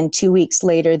 2013. And 2 weeks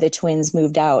later, the twins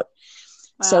moved out.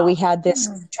 Wow. So we had this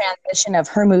transition of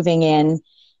her moving in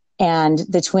and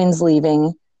the twins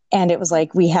leaving. And it was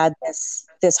like, we had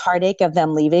this heartache of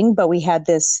them leaving, but we had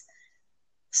this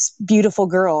beautiful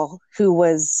girl who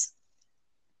was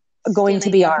going to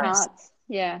be ours. Hearts.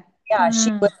 Yeah. Yeah.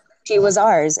 She was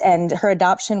ours, and her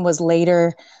adoption was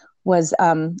later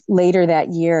that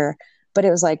year. But it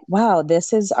was like, wow,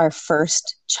 this is our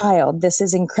first child. This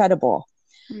is incredible.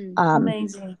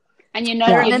 Amazing. And you're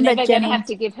never going to have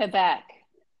to give her back.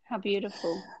 How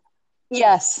beautiful.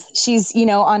 Yes. She's,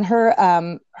 on her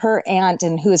aunt,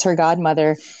 and who is her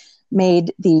godmother,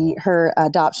 made her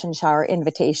adoption shower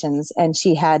invitations. And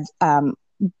she had,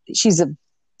 she's a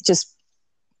just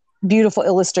beautiful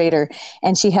illustrator.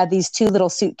 And she had these 2 little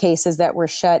suitcases that were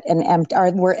shut and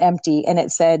were empty. And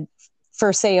it said,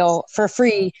 for sale, for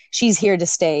free, she's here to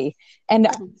stay. And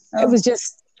it was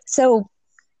just so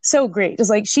so great. It's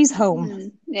like she's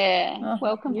home. Yeah. Oh,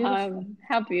 Welcome beautiful. home.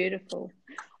 How beautiful.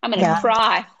 I'm going to Yeah.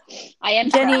 cry. I am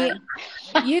Jenny,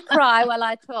 crying. you cry while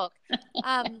I talk.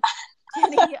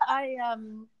 Jenny,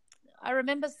 I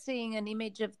remember seeing an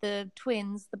image of the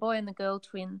twins, the boy and the girl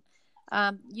twin.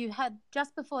 You had,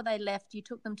 just before they left, you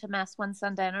took them to Mass one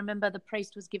Sunday, and I remember the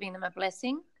priest was giving them a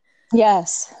blessing.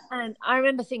 Yes. And I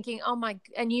remember thinking,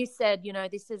 and you said,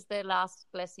 this is their last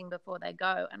blessing before they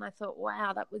go. And I thought,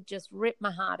 wow, that would just rip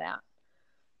my heart out.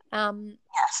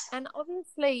 Yes. And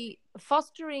obviously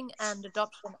fostering and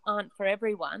adoption aren't for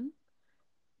everyone.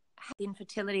 Have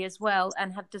infertility as well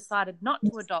and have decided not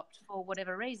to adopt for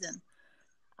whatever reason.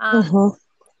 Mm-hmm.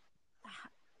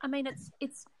 I mean,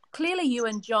 it's clearly you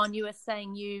and John, you were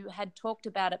saying you had talked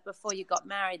about it before you got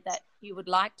married that you would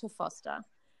like to foster.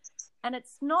 And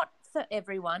it's not for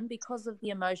everyone because of the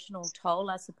emotional toll,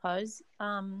 I suppose.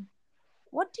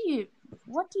 What do you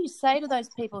say to those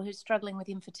people who're struggling with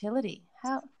infertility?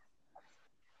 How?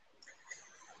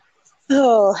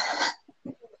 Oh,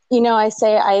 I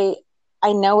say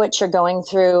I know what you're going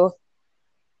through.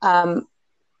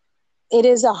 It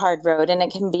is a hard road, and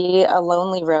it can be a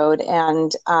lonely road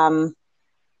and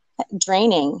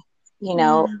draining,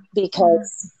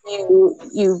 because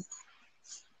you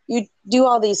do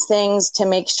all these things to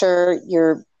make sure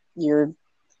you're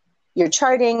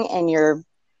charting and you're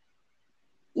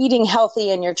eating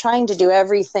healthy and you're trying to do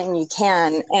everything you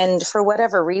can, and for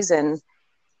whatever reason,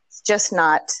 it's just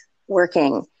not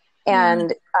working.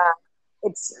 And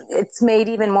it's made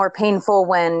even more painful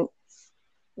when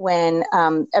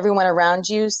everyone around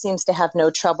you seems to have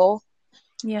no trouble.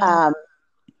 Yeah.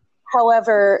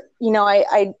 However,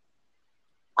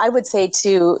 I would say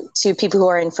to people who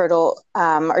are infertile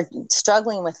or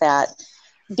struggling with that,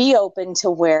 be open to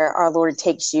where our Lord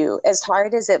takes you. As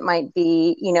hard as it might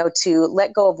be, to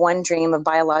let go of one dream of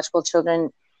biological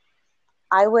children,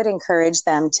 I would encourage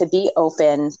them to be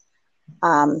open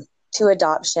to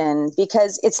adoption,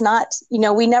 because it's not,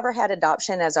 we never had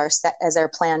adoption as our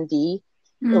plan B.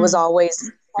 It was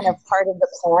always kind of part of the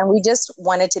plan. We just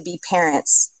wanted to be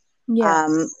parents,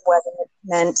 whether it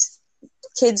meant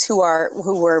kids who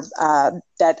were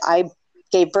that I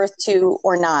gave birth to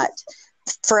or not.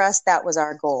 For us, that was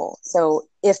our goal. So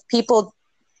if people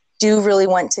do really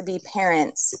want to be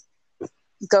parents,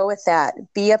 go with that.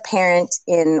 Be a parent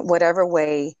in whatever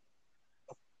way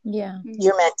you're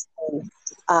meant to be.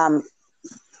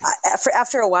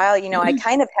 After a while, I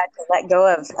kind of had to let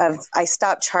go of I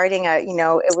stopped charting.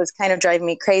 It was kind of driving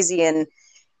me crazy, and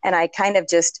I kind of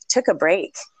just took a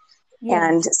break. Yeah.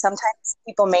 And sometimes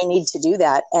people may need to do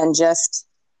that and just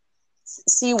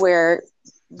see where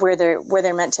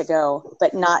they're meant to go,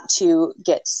 but not to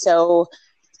get so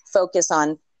focused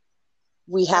on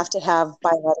we have to have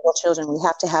biological children. We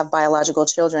have to have biological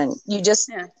children. I just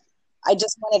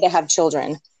wanted to have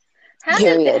children. How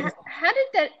did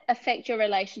that affect your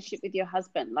relationship with your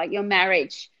husband, like your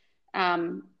marriage?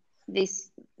 Did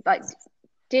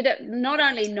it not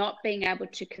only not being able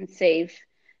to conceive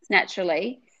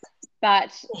naturally,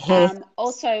 but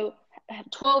also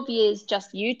 12 years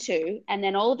just you two, and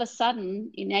then all of a sudden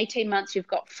in 18 months you've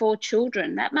got 4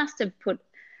 children. That must have put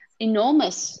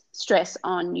enormous stress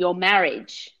on your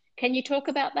marriage. Can you talk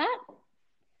about that?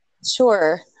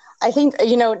 Sure. I think,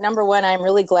 number one, I'm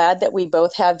really glad that we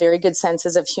both have very good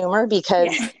senses of humor, because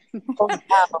God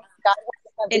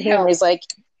has humor. He's like,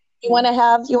 you want to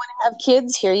have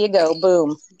kids? Here you go.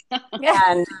 Boom.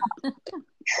 And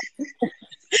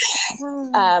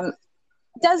it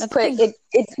does put it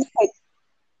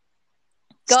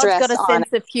God's got a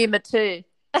sense of humor too.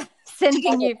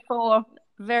 Sending you 4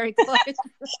 very close.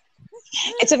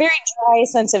 It's a very dry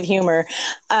sense of humor.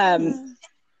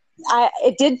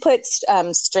 It did put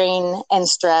strain and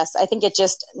stress. I think it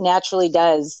just naturally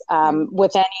does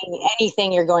with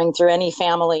anything you're going through, any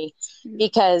family,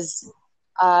 because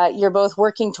you're both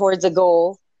working towards a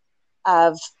goal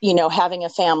of, having a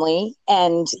family,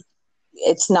 and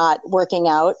it's not working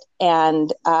out.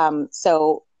 And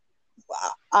so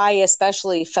I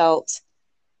especially felt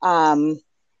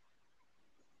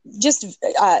just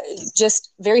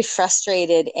very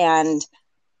frustrated, and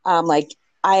like,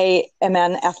 I am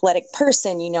an athletic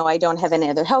person, I don't have any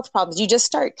other health problems. You just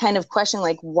start kind of questioning,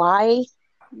 like, why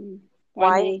did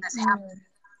this happen?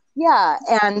 Yeah.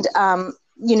 And,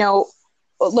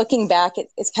 looking back,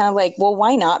 it's kind of like, well,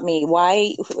 why not me?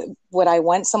 Why would I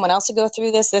want someone else to go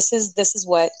through this? It's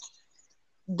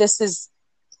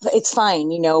fine.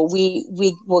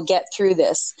 We will get through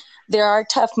this. There are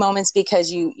tough moments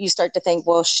because you start to think,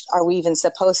 well, are we even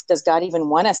does God even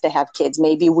want us to have kids?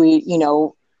 Maybe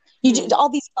all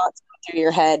these thoughts go through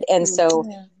your head. And so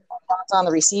on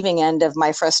the receiving end of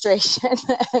my frustration.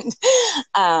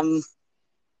 And,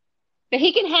 but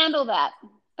he can handle that.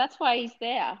 That's why he's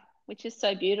there, which is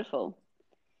so beautiful.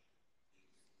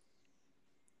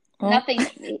 Nothing.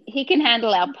 He can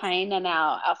handle our pain and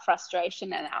our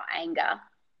frustration and our anger,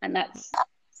 and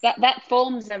that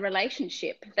forms a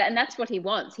relationship, and that's what he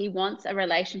wants. He wants a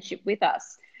relationship with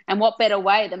us, and what better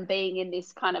way than being in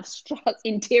this kind of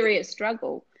interior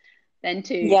struggle than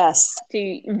to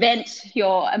vent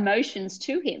your emotions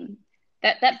to him.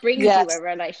 That brings you a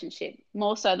relationship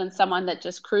more so than someone that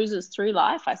just cruises through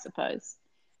life, I suppose.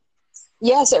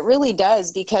 Yes, it really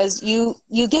does, because you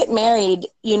get married,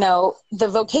 the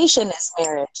vocation is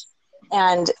marriage.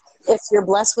 And if you're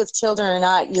blessed with children or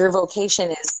not, your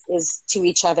vocation is to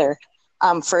each other,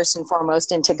 first and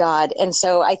foremost, and to God. And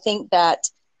so I think that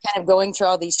kind of going through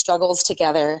all these struggles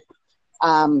together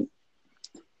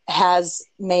has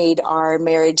made our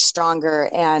marriage stronger.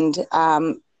 And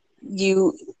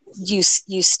you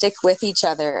stick with each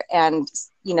other, and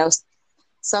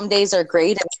some days are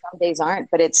great and some days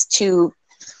aren't, but it's two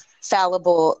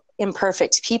fallible,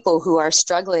 imperfect people who are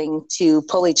struggling to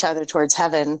pull each other towards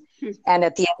heaven. And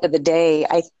at the end of the day,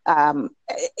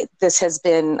 this has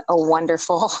been a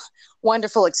wonderful,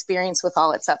 wonderful experience with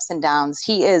all its ups and downs.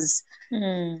 He is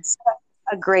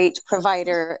a great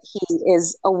provider. He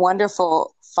is a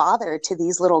wonderful father to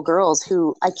these little girls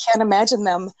who I can't imagine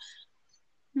them.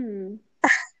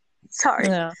 Sorry.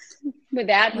 Yeah.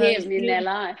 Without him in their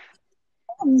life.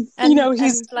 And,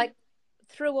 he's like,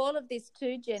 through all of this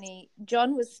too, Jenny,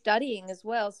 John was studying as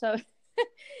well. So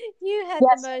you had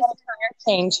the most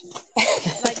change.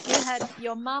 Like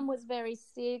your mum was very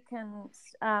sick and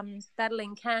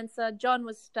battling cancer. John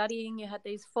was studying. You had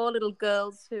these 4 little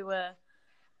girls who were,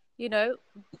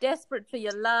 desperate for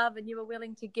your love, and you were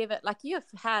willing to give it. Like, you've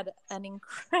had an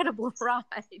incredible ride.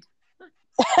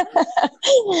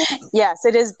 Yes,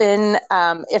 it has been,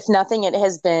 if nothing, it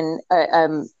has been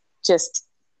just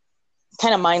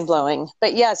kind of mind-blowing.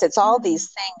 But yes, it's all these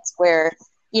things where,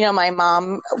 my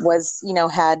mom was,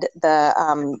 had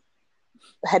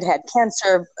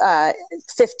cancer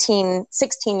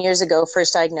 16 years ago,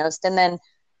 first diagnosed, and then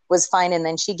was fine. And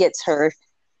then she gets her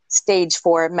stage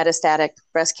 4 metastatic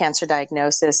breast cancer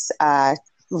diagnosis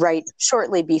right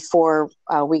shortly before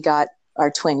we got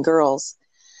our twin girls.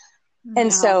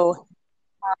 And so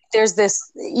there's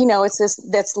this,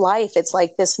 that's life. It's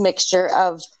like this mixture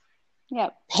of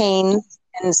pain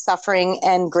and suffering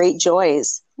and great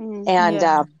joys. And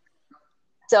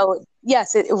so,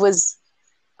 yes, it was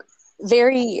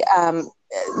very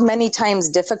many times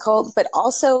difficult, but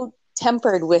also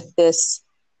tempered with this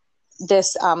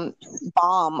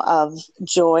balm of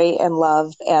joy and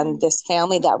love and this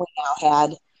family that we now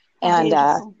had. And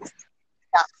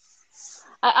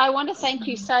I want to thank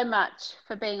you so much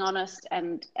for being honest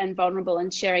and vulnerable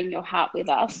and sharing your heart with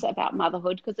us about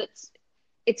motherhood, because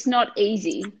it's not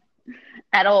easy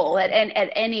at all at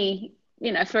any,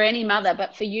 for any mother,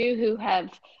 but for you who have,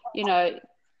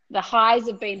 the highs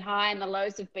have been high and the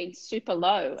lows have been super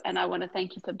low. And I want to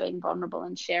thank you for being vulnerable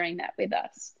and sharing that with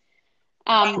us.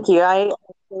 Thank you. I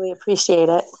really appreciate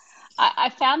it.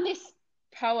 I found this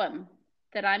poem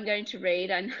that I'm going to read,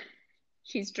 and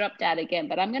she's dropped out again,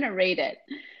 but I'm going to read it.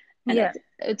 And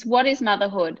it's what is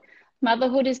motherhood?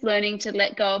 Motherhood is learning to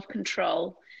let go of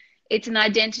control. It's an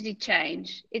identity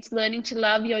change. It's learning to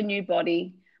love your new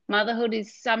body. Motherhood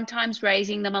is sometimes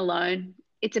raising them alone.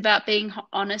 It's about being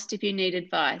honest if you need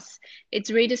advice. It's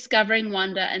rediscovering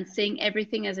wonder and seeing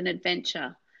everything as an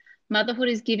adventure. Motherhood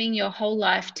is giving your whole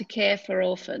life to care for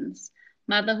orphans.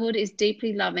 Motherhood is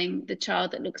deeply loving the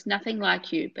child that looks nothing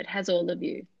like you but has all of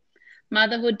you.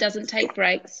 Motherhood doesn't take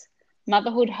breaks.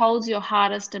 Motherhood holds your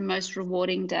hardest and most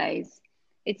rewarding days.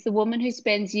 It's the woman who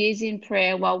spends years in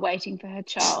prayer while waiting for her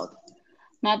child.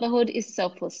 Motherhood is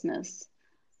selflessness.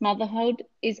 Motherhood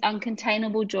is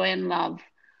uncontainable joy and love.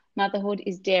 Motherhood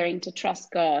is daring to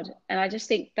trust God. And I just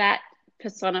think that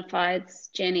personifies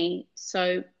Jenny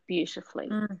so beautifully.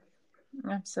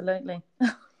 Absolutely.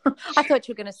 I thought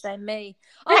you were going to say me.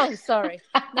 Oh, sorry.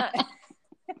 No.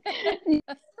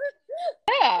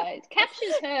 Yeah, it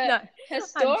captures her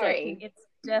story. It's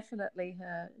definitely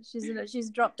her. She's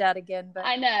dropped out again, but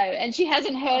I know, and she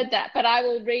hasn't heard that, but I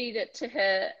will read it to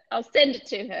her. I'll send it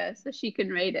to her so she can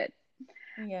read it.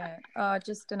 Yeah. Oh,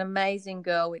 just an amazing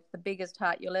girl with the biggest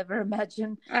heart you'll ever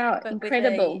imagine. Oh, but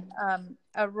incredible. With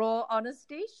a raw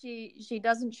honesty. She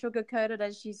doesn't sugarcoat it,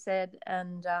 as she said,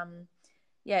 and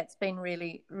it's been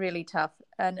really, really tough.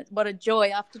 And what a joy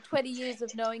after 20 years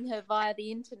of knowing her via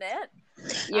the internet.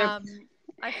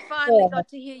 I finally got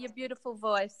to hear your beautiful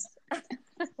voice.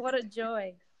 What a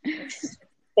joy.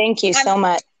 Thank you so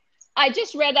much. I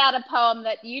just read out a poem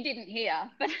that you didn't hear,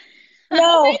 but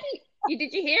No. maybe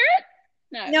did you hear it?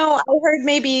 No, I heard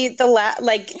maybe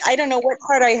I don't know what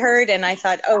part I heard, and I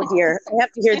thought, oh dear, I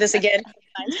have to hear this again.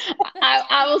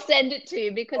 I will send it to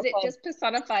you because it Okay. just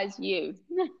personifies you.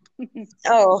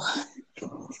 Oh,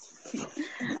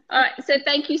 All right, so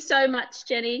thank you so much,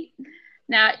 Jenny.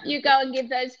 Now you go and give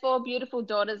those 4 beautiful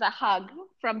daughters a hug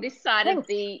from this side of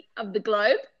the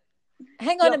globe.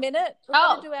 Hang on a minute. We're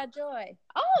going to do our joy.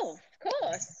 Oh, of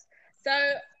course. So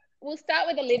we'll start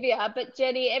with Olivia, but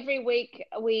Jenny, every week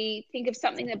we think of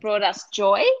something that brought us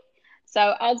joy.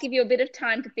 So I'll give you a bit of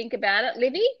time to think about it.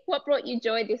 Livy, what brought you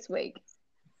joy this week?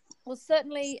 Well,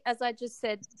 certainly, as I just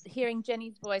said, hearing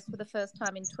Jenny's voice for the first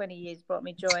time in 20 years brought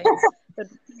me joy.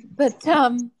 but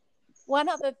one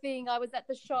other thing, I was at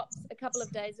the shops a couple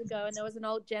of days ago, and there was an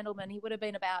old gentleman. He would have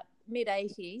been about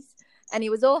mid-80s, and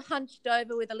he was all hunched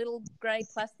over with a little grey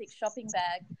plastic shopping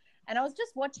bag. And I was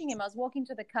just watching him. I was walking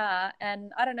to the car,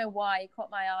 and I don't know why he caught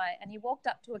my eye. And he walked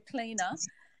up to a cleaner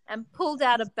and pulled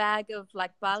out a bag of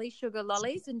like barley sugar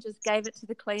lollies and just gave it to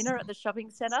the cleaner at the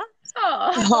shopping centre.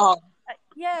 Oh.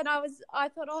 Yeah, and I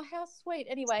thought, oh, how sweet.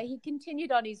 Anyway, he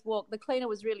continued on his walk. The cleaner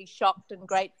was really shocked and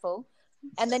grateful.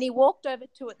 And then he walked over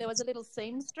to it. There was a little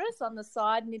seamstress on the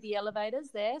side near the elevators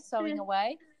there sewing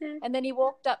away. And then he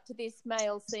walked up to this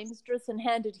male seamstress and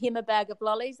handed him a bag of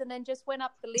lollies and then just went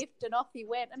up the lift and off he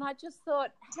went. And I just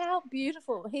thought, how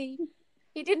beautiful. He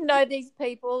didn't know these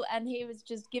people and he was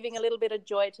just giving a little bit of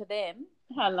joy to them.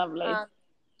 How lovely.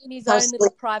 In his own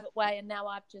little private way, and now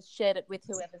I've just shared it with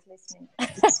whoever's listening.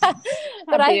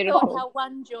 But I thought how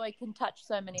one joy can touch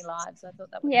so many lives. I thought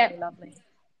that was really lovely.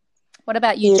 What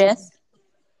about you, Jess?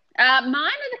 Mine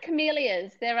are the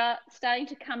camellias. They're starting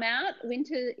to come out.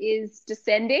 Winter is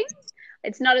descending.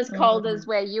 It's not as cold as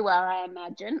where you are, I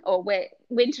imagine, or where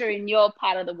winter in your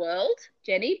part of the world,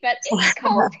 Jenny, but it's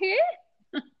cold here.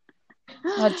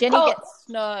 Oh, Jenny gets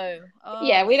snow. Oh,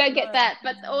 yeah, we don't get that,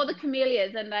 but all the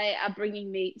camellias, and they are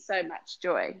bringing me so much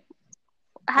joy.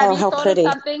 Have you thought of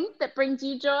something that brings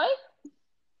you joy?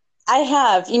 I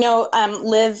have.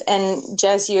 Liv and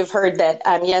Jess, you have heard that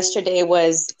yesterday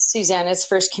was Susanna's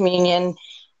first communion,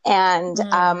 and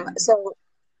so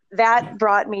that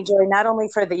brought me joy, not only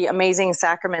for the amazing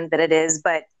sacrament that it is,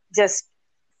 but just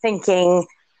thinking,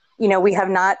 we have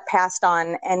not passed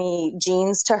on any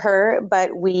genes to her,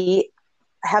 but we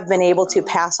have been able to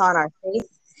pass on our faith.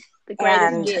 The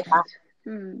greatest gift.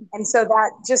 And so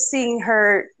that just seeing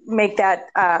her make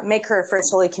her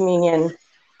first Holy Communion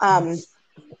brought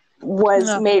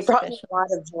me a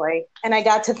lot of joy. And I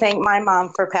got to thank my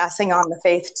mom for passing on the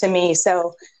faith to me.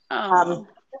 So it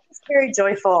was very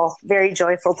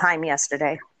joyful time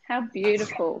yesterday. How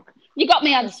beautiful. You got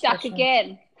me unstuck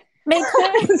again. Me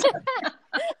too.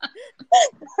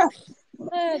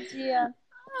 Oh, dear.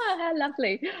 Oh, how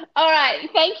lovely. All right.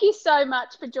 Thank you so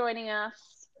much for joining us.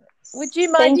 Would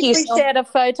you mind if we shared a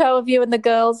photo of you and the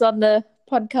girls on the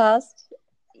podcast?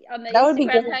 On the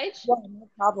Instagram page? Yeah, no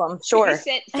problem. Sure. Could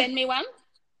you send me one?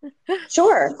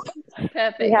 Sure.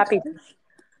 Perfect. Be happy.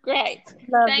 Great.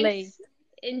 Lovely. Thanks.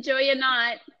 Enjoy your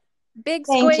night. Big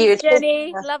squeeze,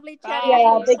 Jenny. Lovely chatting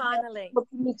to you finally. We'll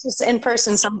meet just in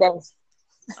person someday.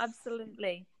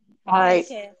 Absolutely. All right.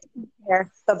 Take care.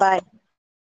 Bye-bye.